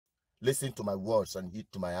listen to my words and heed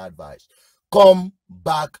to my advice. Come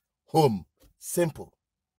back home. Simple.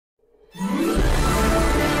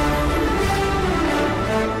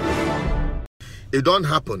 It don't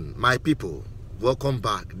happen, my people. Welcome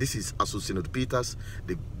back. This is Associate Peters,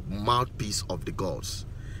 the mouthpiece of the gods,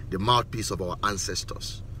 the mouthpiece of our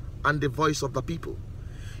ancestors, and the voice of the people.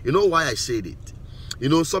 You know why I said it? You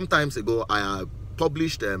know, some times ago I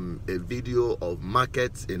published a video of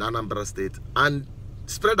markets in Anambra State and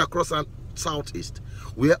spread across Southeast,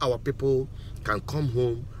 where our people can come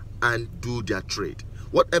home and do their trade.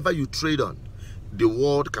 Whatever you trade on, the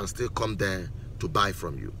world can still come there to buy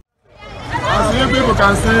from you. As you people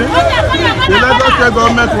can see, the Lagos State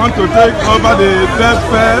government want to take over the trade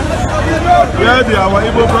fair where our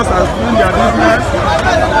Igbo bros are doing their business.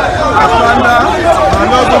 Aspanda,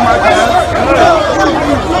 Manogo market,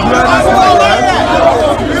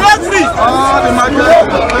 all the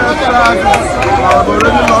markets have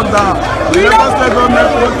already locked down. The Lagos State government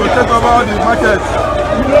wants to take over all the markets.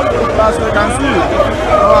 As you can see,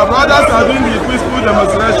 our brothers are doing the peaceful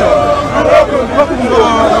demonstration. So we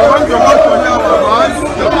want to work to hear our voice.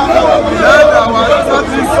 Let our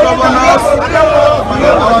Southeast governors,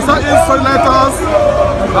 our Southeast senators,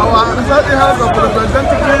 our Southeast House of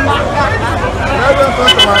Representatives, let them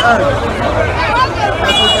come to my end.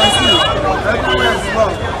 As you can see, everywhere is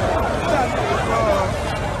locked.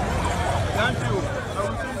 Thank you. I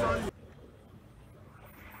will see you.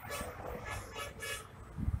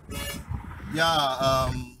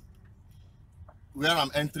 Yeah, where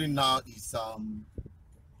I'm entering now is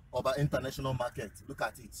Oba International Market. Look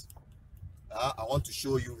at it. I want to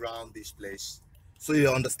show you around this place so you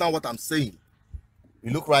understand what I'm saying.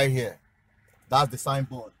 You look right here. That's the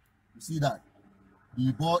signboard. You see that?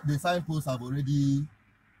 The signposts have already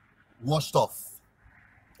washed off.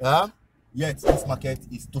 Yet this market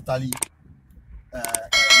is totally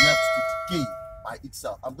left to decay by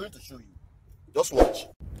itself. I'm going to show you. Just watch.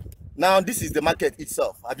 Now this is the market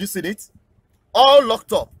itself. Have you seen it? All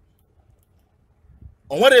locked up.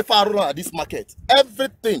 On what they found at this market,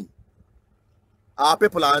 everything our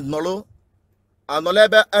people are nolo and where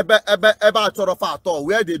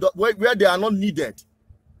they are not needed.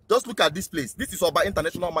 Just look at this place. This is Oba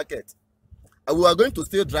International Market. And we are going to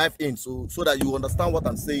still drive in so that you understand what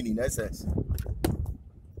I'm saying in essence.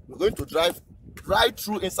 We're going to drive right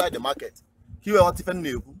through inside the market. Here we are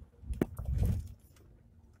new.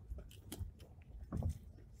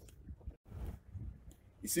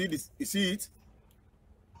 You see this? You see it?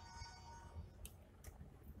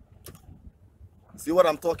 You see what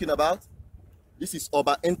I'm talking about? This is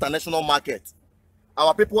Oba International Market.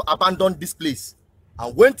 Our people abandoned this place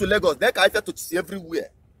and went to Lagos. They can to see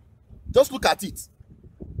everywhere. Just look at it.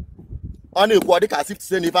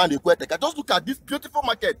 Just look at this beautiful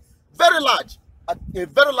market. Very large. A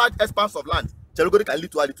very large expanse of land. So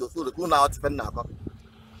go now.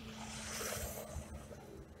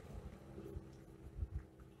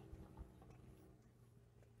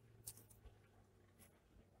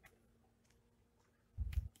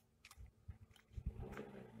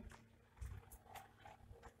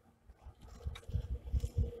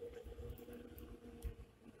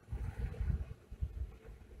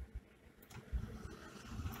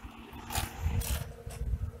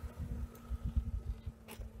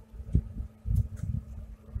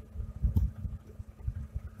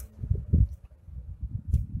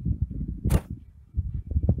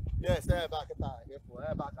 Yes, back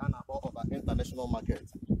Oba International Market.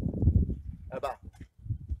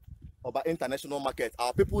 Oba International Market.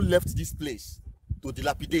 Our people left this place to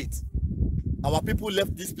dilapidate. Our people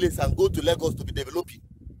left this place and go to Lagos to be developing.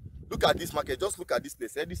 Look at this market. Just look at this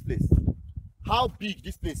place. This place. How big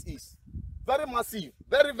this place is. Very massive.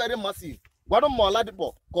 Very, very massive.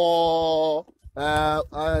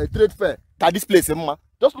 Trade fair. Look at this place.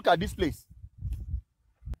 Just look at this place.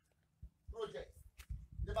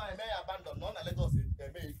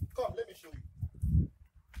 Come, let me show you.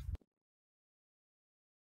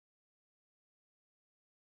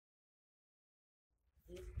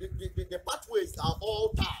 The pathways are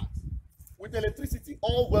all tarred with electricity,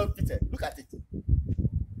 all well fitted. Look at it.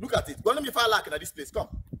 Look at it. Go let me find like at this place. Come.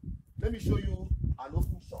 Let me show you an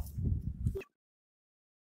open shop.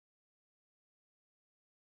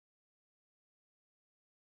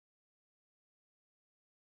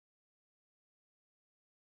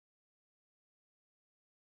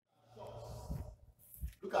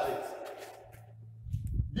 Look at it.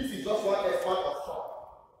 This is just one expert of shop.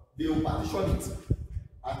 They will partition it.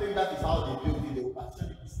 I think that is how they build it. They will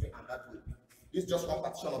partition it this way and that way. This is just one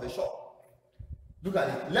partition of a shop. Look at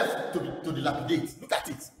it. Left to dilapidate. Look at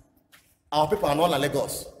it. Our people are not in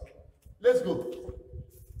Lagos. Let's go.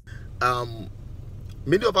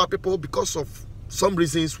 many of our people, because of some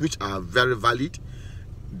reasons which are very valid,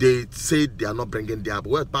 they say they are not bringing their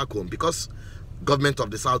wealth back home because government of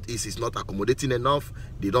the Southeast is not accommodating enough.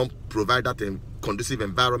 They don't provide that conducive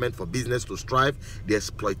environment for business to strive. The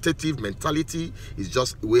exploitative mentality is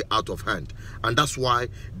just way out of hand, and that's why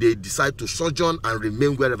they decide to sojourn and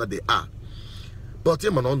remain wherever they are. But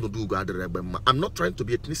I'm not trying to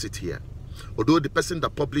be ethnicity here. Although the person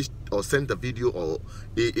that published or sent the video, or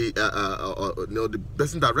the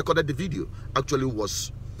person that recorded the video actually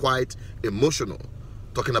was quite emotional,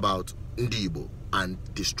 talking about Igbo and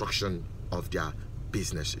destruction of their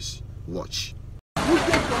businesses. Watch.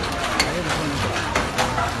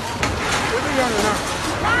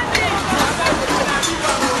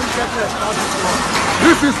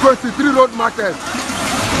 This is 23 Road Market.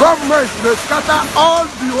 Government, they scatter all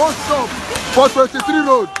the whole shop for 23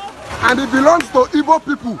 Road. And it belongs to Igbo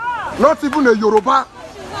people, not even a Yoruba.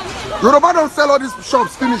 Yoruba don't sell all these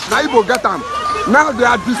shops finished. Now Igbo get them. Now they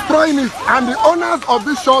are destroying it. And the owners of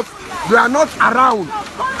these shops, they are not around.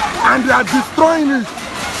 And they are destroying it.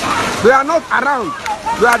 They are not around.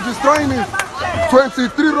 They are destroying it.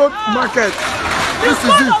 23 Road Market. This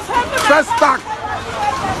is it. First stack.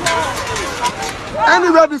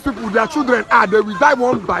 Anywhere these people, their children are, they will die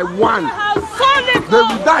one by one. They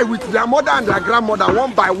will die with their mother and their grandmother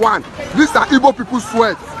one by one. These are Igbo people's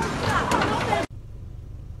sweat.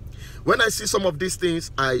 When I see some of these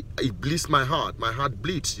things, it bleeds my heart. My heart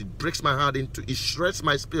bleeds. It breaks my heart into, it shreds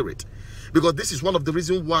my spirit. Because this is one of the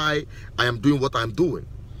reasons why I am doing what I'm doing.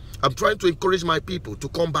 I'm trying to encourage my people to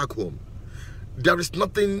come back home. There is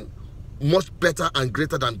nothing much better and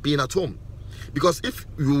greater than being at home. Because if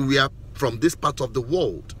you were from this part of the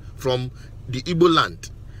world, from the Igbo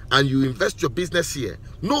land, and you invest your business here,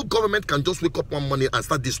 no government can just wake up one morning and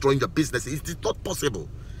start destroying your business. It is not possible.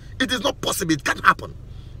 It is not possible. It can't happen.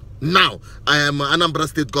 Now, I am Anambra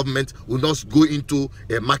state government will not go into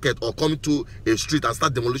a market or come to a street and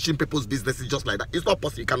start demolishing people's businesses just like that. It's not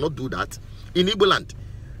possible. You cannot do that in Igbo land.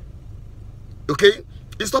 Okay?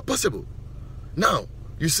 It's not possible. Now,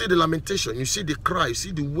 you see the lamentation, you see the cry, you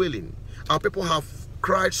see the wailing. Our people have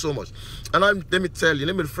cried so much. And let me tell you,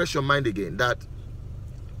 let me refresh your mind again that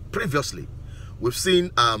previously we've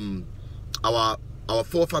seen our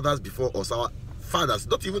forefathers before us, our fathers,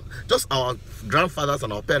 not even just our grandfathers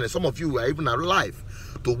and our parents. Some of you were even alive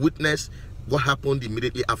to witness what happened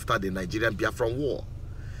immediately after the Nigerian Biafran War.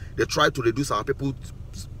 They tried to reduce our people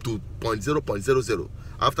to 0.000.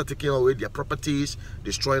 After taking away their properties,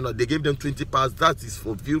 destroying, they gave them 20 pounds. That is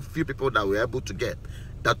for few people that were able to get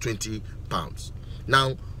that 20 pounds.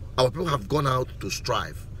 Now, our people have gone out to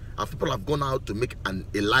strive. Our people have gone out to make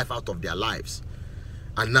a life out of their lives.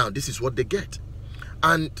 And now, this is what they get.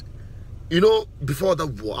 And, you know, before the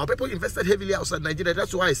war, our people invested heavily outside Nigeria.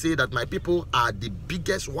 That's why I say that my people are the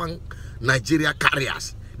biggest one Nigeria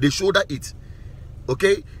carriers. They shoulder it.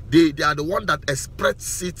 Okay? They are the one that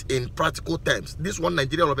express it in practical terms. This one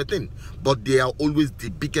Nigeria of a thing. But they are always the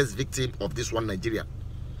biggest victim of this one Nigeria.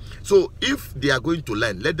 So if they are going to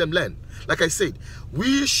learn, let them learn. Like I said,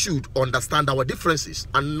 we should understand our differences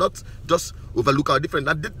and not just overlook our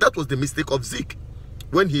differences. And that was the mistake of Zeke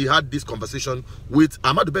when he had this conversation with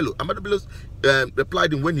Ahmadu Bello. Ahmadu Bello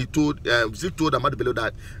replied in when he told, Zeke told Ahmadu Bello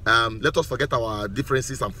that let us forget our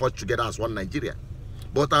differences and forge together as one Nigeria.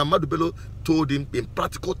 But Ahmadu Bello told him in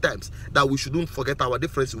practical terms that we shouldn't forget our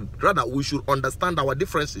differences. Rather, we should understand our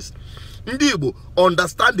differences. Igbo,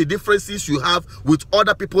 understand the differences you have with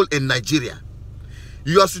other people in Nigeria.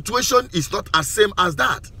 Your situation is not as same as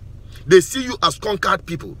that. They see you as conquered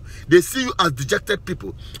people. They see you as dejected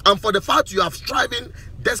people. And for the fact you have striving,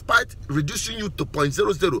 despite reducing you to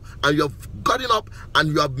 0.00, and you have gotten up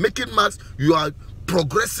and you are making marks, you are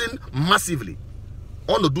progressing massively.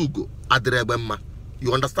 Onodugo Adrebemma.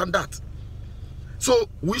 You understand that? So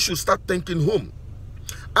we should start thinking home.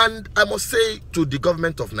 And I must say to the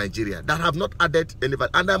government of Nigeria that have not added any value,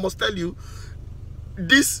 and I must tell you,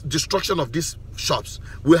 this destruction of these shops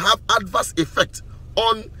will have adverse effect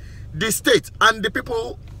on the state and the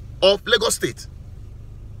people of Lagos State.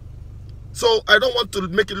 So I don't want to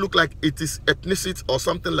make it look like it is ethnicity or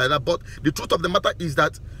something like that, but the truth of the matter is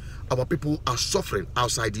that our people are suffering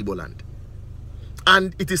outside Igbo land.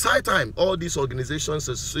 And it is high time all these organizations,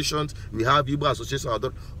 associations, we have Igbo Association,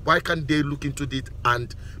 why can't they look into it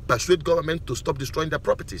and persuade government to stop destroying their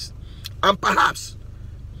properties? And perhaps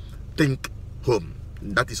think home.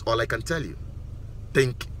 That is all I can tell you.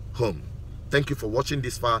 Think home. Thank you for watching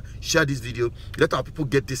this far. Share this video. Let our people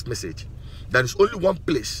get this message. There is only one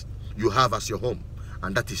place you have as your home,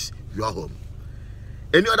 and that is your home.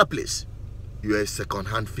 Any other place, you are a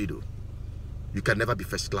second-hand fiddle. you can never be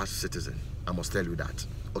first-class citizen. I must tell you that.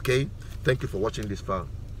 Okay? Thank you for watching this far.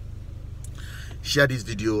 Share this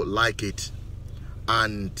video, like it,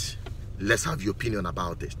 and let's have your opinion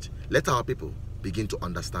about it. Let our people begin to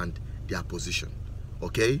understand their position.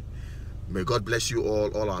 Okay? May God bless you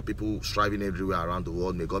all our people striving everywhere around the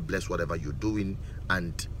world. May God bless whatever you're doing,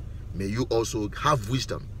 and may you also have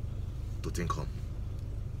wisdom to think on.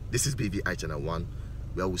 This is BVI Channel 1,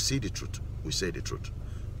 where we see the truth, we say the truth.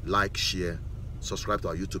 Like, share, subscribe to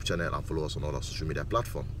our YouTube channel, and follow us on all our social media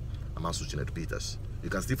platforms. I'm also Chinedu Peters. You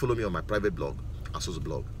can still follow me on my private blog, Asos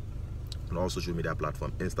blog, on all social media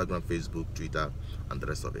platforms, Instagram, Facebook, Twitter, and the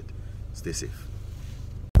rest of it. Stay safe.